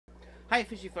Hi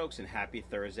fishy folks, and happy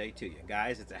Thursday to you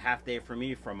guys. It's a half day for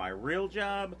me from my real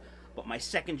job, but my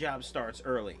second job starts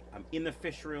early. I'm in the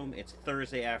fish room. It's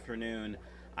Thursday afternoon.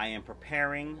 I am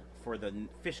preparing for the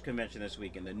fish convention this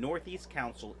weekend, the Northeast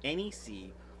Council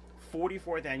NEC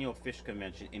 44th Annual Fish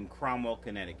Convention in Cromwell,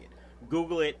 Connecticut.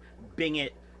 Google it, Bing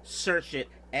it, search it,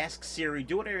 ask Siri,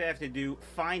 do whatever you have to do,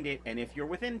 find it, and if you're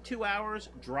within 2 hours,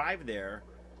 drive there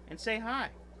and say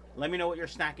hi. Let me know what your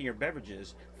snack and your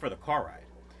beverages for the car ride.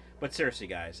 But seriously,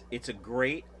 guys, it's a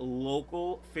great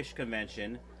local fish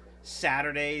convention.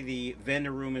 Saturday, the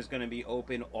vendor room is going to be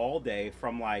open all day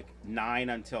from like 9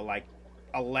 until like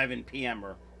 11 p.m.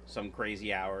 or some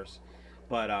crazy hours.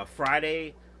 But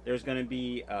Friday, there's going to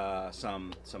be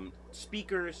some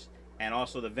speakers and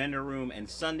also the vendor room. And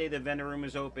Sunday, the vendor room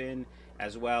is open,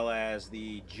 as well as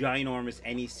the ginormous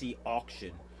NEC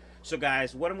auction. So,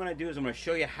 guys, what I'm going to do is I'm going to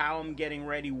show you how I'm getting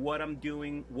ready, what I'm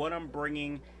doing, what I'm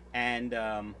bringing, and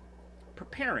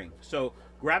preparing. So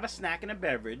grab a snack and a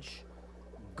beverage,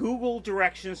 Google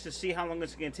directions to see how long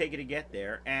it's going to take you to get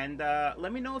there, and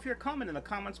let me know if you're coming in the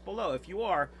comments below. If you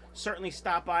are, certainly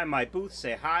stop by my booth,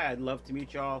 say hi. I'd love to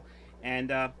meet y'all, and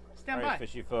stand by.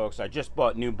 Fishy folks, I just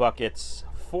bought new buckets,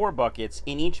 4 buckets.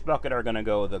 In each bucket are going to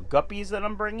go the guppies that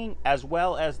I'm bringing, as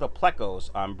well as the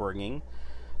plecos I'm bringing.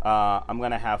 I'm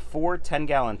going to have 4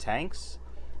 10-gallon tanks,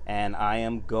 and I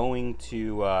am going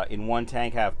to, in one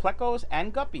tank, have plecos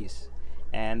and guppies.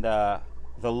 And the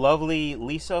lovely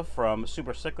Lisa from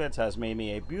Super Cichlids has made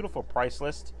me a beautiful price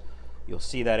list. You'll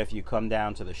see that if you come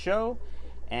down to the show.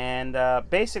 And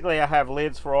basically, I have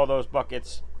lids for all those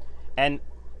buckets. And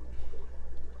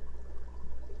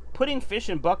putting fish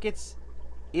in buckets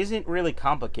isn't really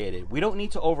complicated. We don't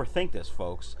need to overthink this,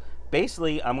 folks.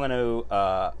 Basically, I'm going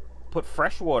to put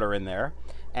fresh water in there.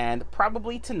 And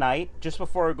probably tonight, just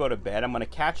before I go to bed, I'm going to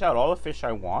catch out all the fish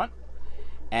I want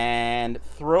and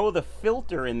throw the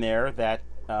filter in there that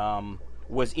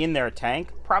was in their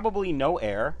tank, probably no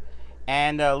air,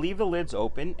 and leave the lids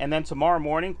open. And then tomorrow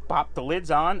morning, pop the lids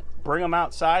on, bring them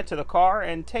outside to the car,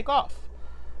 and take off.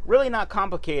 Really not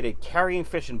complicated carrying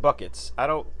fish in buckets. I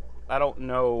don't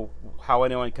know how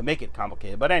anyone can make it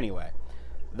complicated, but anyway,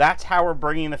 that's how we're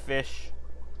bringing the fish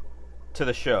to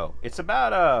the show. It's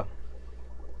about I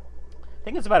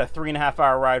think it's about a 3.5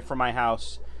 hour ride from my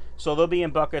house. So they'll be in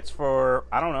buckets for,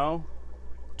 I don't know,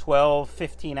 12,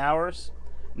 15 hours.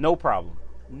 No problem.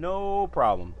 No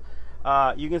problem.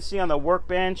 You can see on the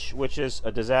workbench, which is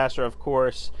a disaster, of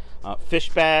course,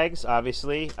 fish bags,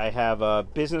 obviously. I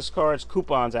have business cards,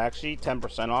 coupons, actually,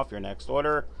 10% off your next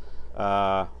order.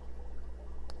 Camera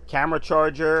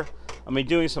charger. I'm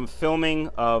doing some filming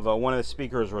of one of the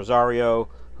speakers, Rosario,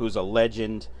 who's a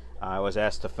legend. I was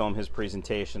asked to film his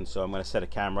presentation, so I'm going to set a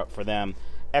camera up for them.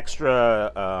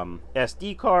 Extra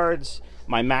SD cards,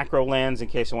 my macro lens in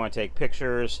case I want to take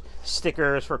pictures,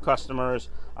 stickers for customers,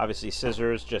 obviously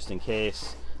scissors just in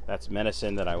case. That's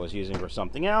medicine that I was using for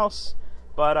something else.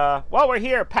 But while we're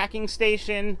here, packing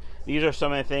station, these are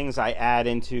some of the things I add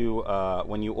into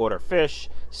when you order fish.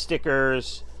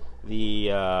 Stickers,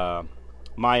 the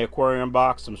My Aquarium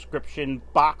box, subscription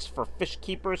box for Fish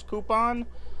Keepers coupon.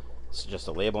 It's just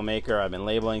a label maker. I've been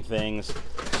labeling things.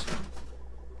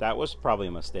 That was probably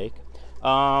a mistake.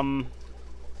 A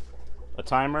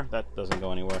timer, that doesn't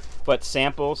go anywhere. But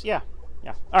samples, yeah.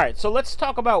 All right, so let's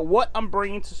talk about what I'm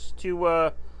bringing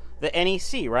to the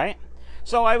NEC, right?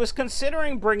 So I was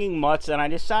considering bringing mutts, and I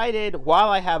decided while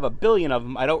I have 1 billion of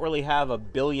them, I don't really have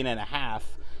 1.5 billion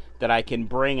that I can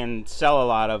bring and sell a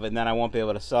lot of, and then I won't be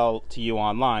able to sell to you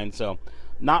online. So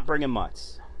not bringing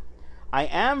mutts. I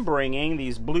am bringing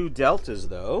these blue deltas,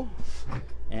 though,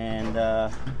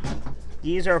 and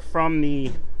these are from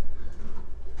the,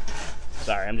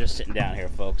 sorry, I'm just sitting down here,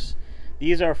 folks.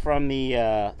 These are from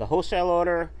the wholesale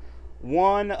order.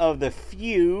 One of the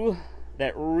few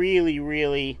that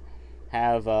really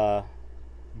have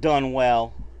done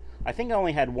well. I think I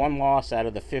only had 1 loss out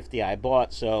of the 50 I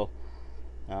bought, so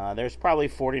there's probably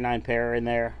 49 pair in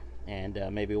there, and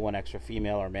maybe 1 extra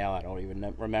female or male, I don't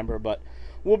even remember, but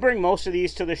we'll bring most of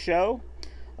these to the show.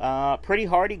 Pretty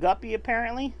hardy guppy,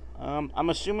 apparently. I'm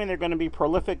assuming they're going to be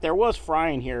prolific. There was fry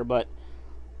in here, but,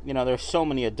 you know, there's so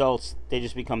many adults, they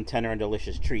just become tender and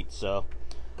delicious treats. So,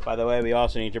 by the way, we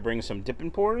also need to bring some dip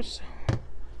and pours.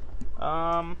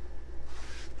 Not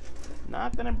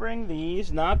going to bring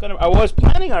these. I was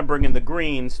planning on bringing the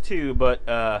greens, too,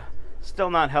 but still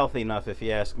not healthy enough, if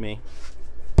you ask me.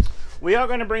 We are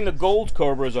going to bring the gold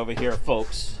cobras over here,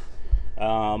 folks.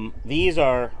 These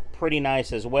are pretty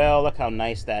nice as well. Look how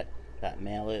nice that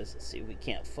male is. Let's see if we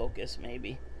can't focus,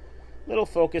 maybe. Little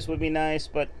focus would be nice,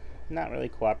 but not really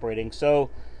cooperating. So,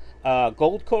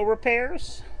 gold cobra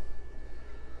pairs.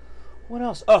 What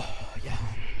else? Oh, yeah.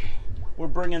 We're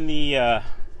bringing the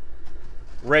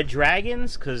red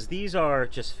dragons because these are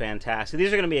just fantastic.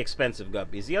 These are going to be expensive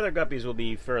guppies. The other guppies will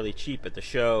be fairly cheap at the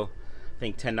show. I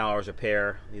think $10 a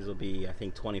pair. These will be, I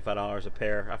think, $25 a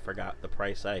pair. I forgot the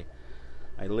price I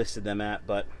listed them at,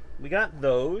 but we got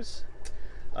those.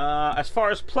 As far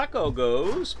as pleco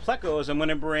goes, I'm going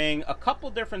to bring a couple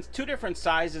different, 2 different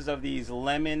sizes of these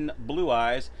lemon blue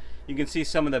eyes. You can see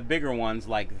some of the bigger ones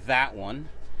like that one,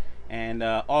 and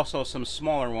also some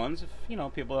smaller ones if, you know,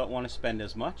 people don't want to spend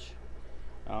as much.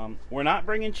 We're not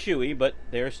bringing Chewy, but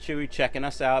there's Chewy checking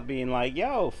us out, being like,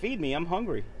 yo, feed me, I'm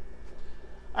hungry.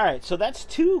 Alright, so that's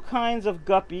 2 kinds of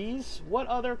guppies. What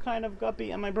other kind of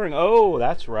guppy am I bringing? Oh,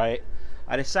 that's right.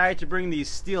 I decided to bring these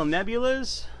steel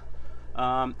nebulas.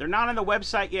 They're not on the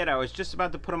website yet. I was just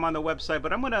about to put them on the website,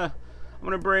 but I'm gonna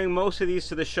bring most of these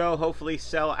to the show, hopefully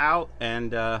sell out,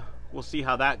 and we'll see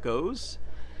how that goes.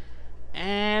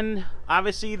 And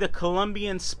obviously the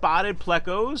Colombian spotted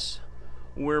plecos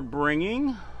we're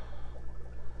bringing.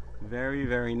 Very,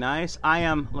 very nice.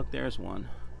 Look, there's one.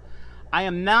 I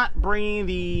am not bringing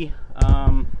the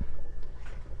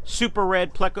super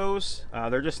red plecos.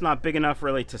 They're just not big enough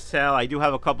really to sell. I do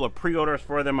have a couple of pre-orders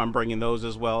for them. I'm bringing those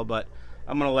as well, but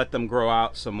I'm going to let them grow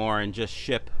out some more and just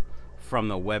ship from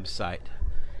the website.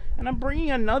 And I'm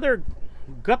bringing another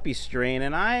guppy strain,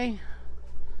 and I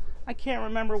can't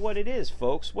remember what it is,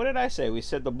 folks. What did I say? We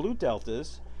said the blue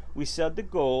deltas. We said the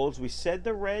golds. We said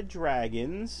the red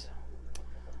dragons.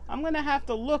 I'm going to have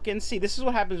to look and see. This is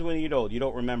what happens when you get old. You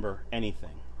don't remember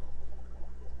anything.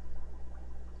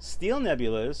 Steel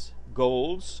nebulas,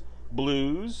 golds,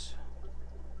 blues.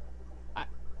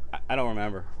 I don't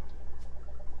remember.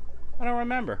 I don't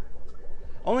remember.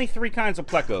 Only 3 kinds of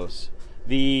plecos.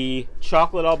 The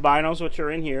chocolate albinos, which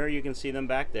are in here. You can see them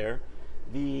back there.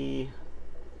 The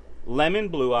lemon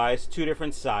blue eyes, 2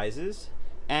 different sizes.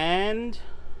 And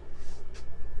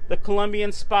the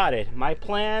Colombian spotted. My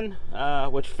plan,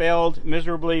 which failed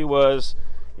miserably, was,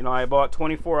 you know, I bought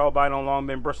 24 albino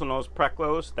longfin bristlenose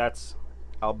plecos. That's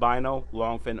albino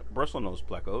longfin bristlenose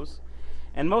plecos,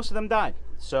 and most of them died,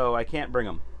 so I can't bring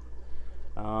them.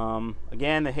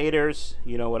 Again, the haters,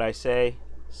 you know what I say,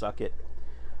 suck it.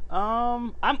 I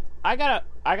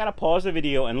gotta pause the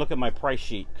video and look at my price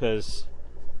sheet because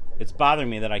it's bothering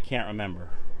me that I can't remember.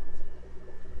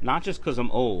 Not just because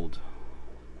I'm old.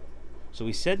 So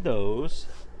we said those,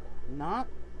 not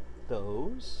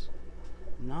those,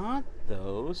 not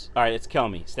those. All right, it's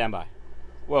killing me. Stand by.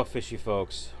 Well, fishy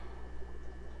folks,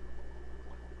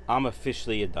 I'm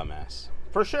officially a dumbass.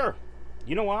 For sure.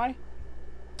 You know why?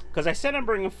 Because I said I'm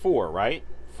bringing 4, right?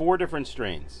 4 different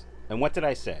strains. And what did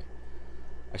I say?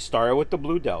 I started with the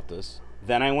blue deltas,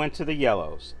 then I went to the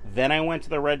yellows, then I went to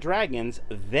the red dragons,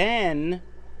 then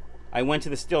I went to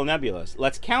the steel nebulas.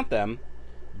 Let's count them.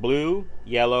 Blue,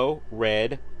 yellow,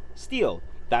 red, steel.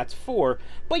 That's 4.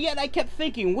 But yet I kept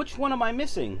thinking, which one am I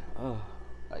missing? Oh,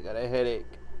 I got a headache.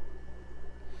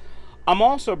 I'm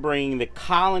also bringing the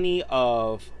colony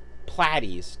of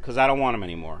platies because I don't want them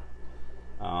anymore.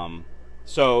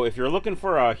 So if you're looking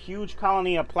for a huge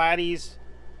colony of platies,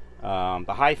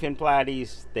 the high-fin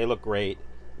platies, they look great.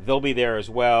 They'll be there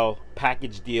as well.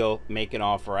 Package deal, make an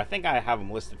offer. I think I have them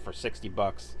listed for 60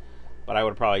 bucks. But I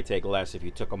would probably take less if you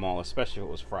took them all, especially if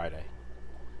it was Friday.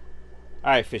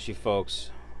 All right, fishy folks.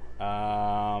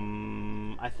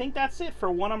 I think that's it for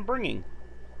what I'm bringing.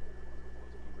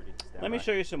 Let me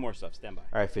show you some more stuff. Stand by.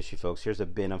 All right, fishy folks. Here's a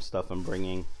bin of stuff I'm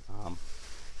bringing.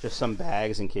 Just some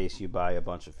bags in case you buy a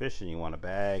bunch of fish and you want a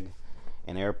bag.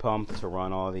 An air pump to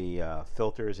run all the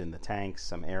filters in the tanks.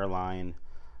 Some Airline.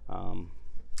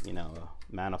 You know, a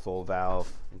manifold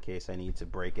valve in case I need to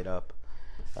break it up.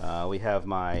 We have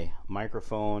my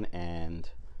microphone and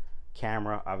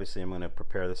camera. Obviously, I'm going to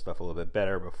prepare this stuff a little bit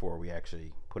better before we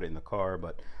actually put it in the car.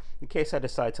 But in case I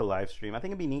decide to live stream, I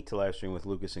think it'd be neat to live stream with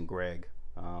Lucas and Greg.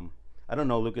 I don't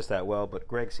know Lucas that well, but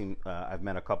Greg I've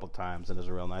met a couple times and is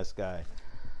a real nice guy.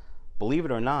 Believe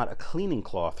it or not, a cleaning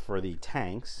cloth for the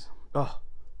tanks. Oh,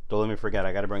 don't let me forget,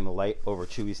 I got to bring the light over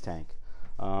Chewy's tank.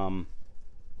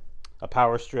 A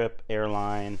power strip,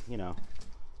 Airline, you know.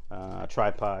 A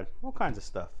tripod, all kinds of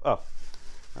stuff.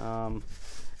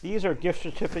 These are gift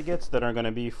certificates that are going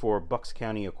to be for Bucks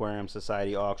County Aquarium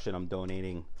Society auction. I'm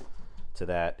donating to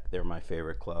that. They're my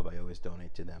favorite club. I always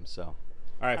donate to them. So, all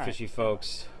right, fishy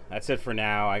folks, that's it for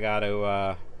now. I got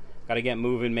to get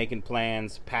moving, making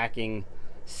plans, packing,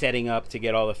 setting up to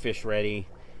get all the fish ready,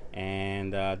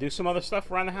 and do some other stuff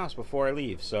around the house before I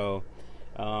leave. So,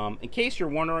 In case you're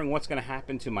wondering what's going to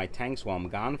happen to my tanks while I'm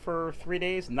gone for 3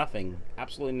 days, nothing.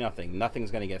 Absolutely nothing.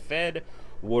 Nothing's going to get fed.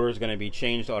 Water's going to be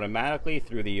changed automatically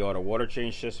through the auto water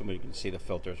change system. You can see the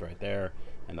filters right there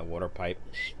and the water pipe.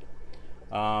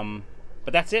 But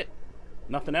that's it.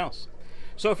 Nothing else.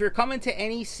 So if you're coming to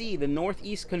NEC, the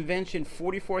Northeast Convention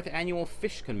 44th Annual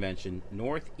Fish Convention,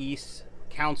 Northeast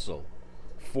Council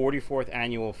 44th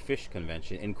Annual Fish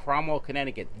Convention in Cromwell,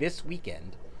 Connecticut this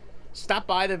weekend, stop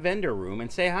by the vendor room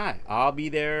and say hi. I'll be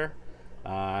there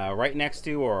right next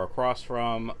to or across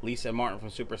from Lisa and Martin from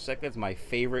Super Cichlids, my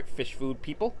favorite fish food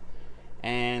people.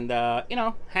 And, you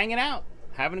know, hanging out,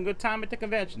 having a good time at the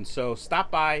convention. So stop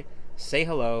by, say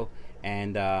hello,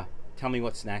 and tell me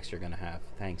what snacks you're going to have.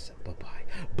 Thanks. Bye-bye.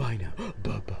 Bye now.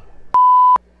 Bye-bye.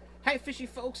 Hi, fishy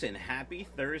folks, and happy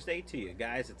Thursday to you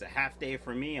guys. It's a half day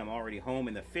for me. I'm already home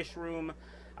in the fish room.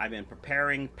 I've been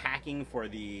preparing, packing for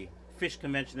the fish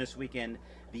convention this weekend.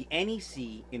 The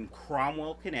NEC in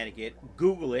Cromwell, Connecticut.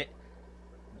 Google it,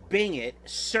 Bing it,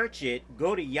 search it,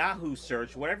 go to Yahoo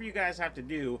search, whatever you guys have to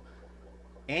do.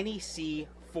 NEC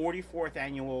 44th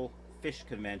Annual Fish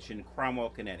Convention, Cromwell,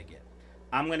 Connecticut.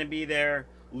 I'm going to be there.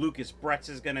 Lucas Bretz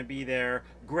is going to be there.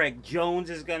 Greg Jones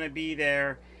is going to be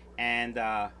there. And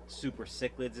Super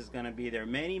Cichlids is going to be there.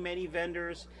 Many, many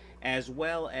vendors, as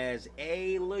well as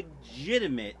a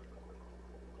legitimate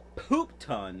poop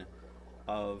ton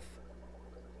of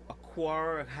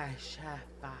Aquarium.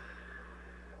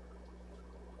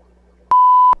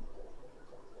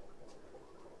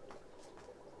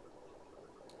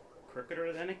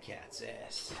 Crookeder than a cat's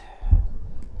ass.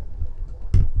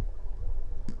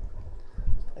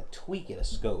 A tweak at a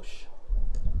skosh.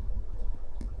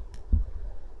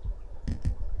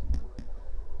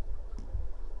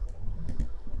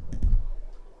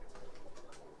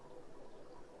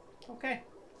 Okay.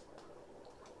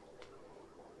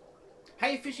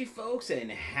 Hi, fishy folks,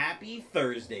 and happy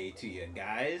Thursday to you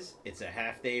guys. It's a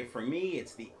half day for me.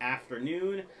 It's the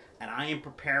afternoon, and I am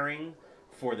preparing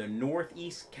for the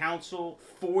Northeast Council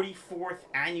 44th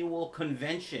Annual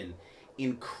Convention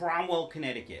in Cromwell,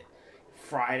 Connecticut.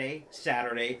 Friday,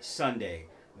 Saturday, Sunday.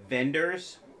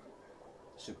 Vendors,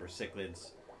 Super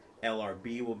Cichlids,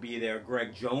 LRB will be there.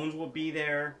 Greg Jones will be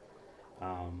there.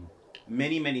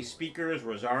 Many, many speakers.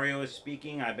 Rosario is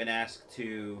speaking. I've been asked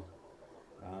to...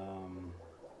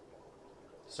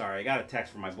 sorry, I got a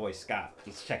text from my boy Scott.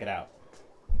 Let's check it out.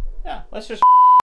 Yeah, let's just